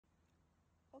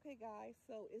Okay guys,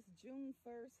 so it's June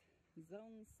 1st,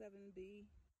 Zone 7B,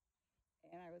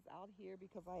 and I was out here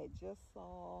because I had just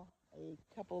saw a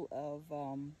couple of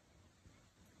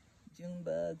June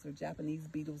bugs or Japanese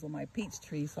beetles on my peach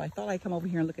tree. So I thought I'd come over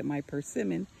here and look at my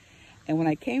persimmon. And when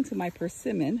I came to my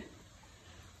persimmon,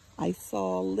 I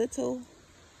saw little,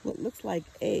 what looks like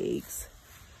eggs.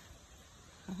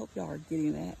 I hope y'all are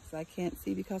getting that because I can't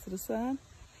see because of the sun.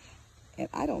 And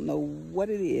I don't know what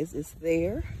it is. It's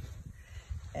there.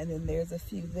 And then there's a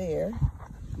few there.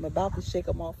 I'm about to shake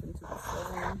them off into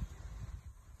the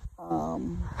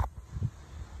same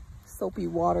soapy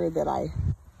water that I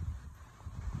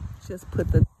just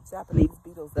put the Japanese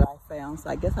beetles that I found. So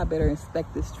I guess I better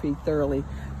inspect this tree thoroughly.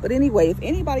 But anyway, if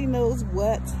anybody knows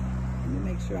what, let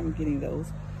me make sure I'm getting those,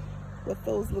 what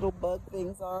those little bug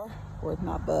things are, or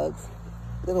not bugs,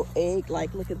 little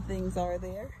egg-like looking things are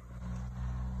there,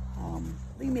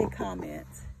 leave me a comment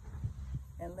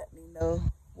and let me know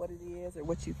what it is or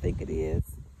what you think it is,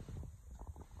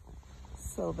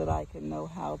 so that I can know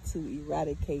how to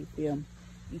eradicate them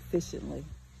efficiently.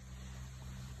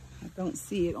 I don't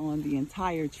see it on the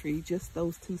entire tree, just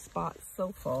those two spots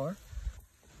so far.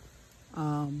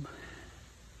 Yeah,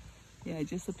 it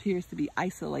just appears to be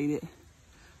isolated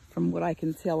from what I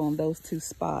can tell on those two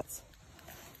spots.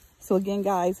 So again,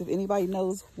 guys, if anybody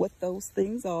knows what those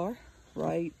things are,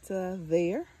 right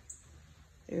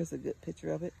there's a good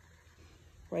picture of it.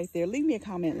 Right there, leave me a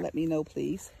comment and let me know,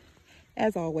 please.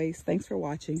 As always, thanks for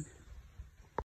watching.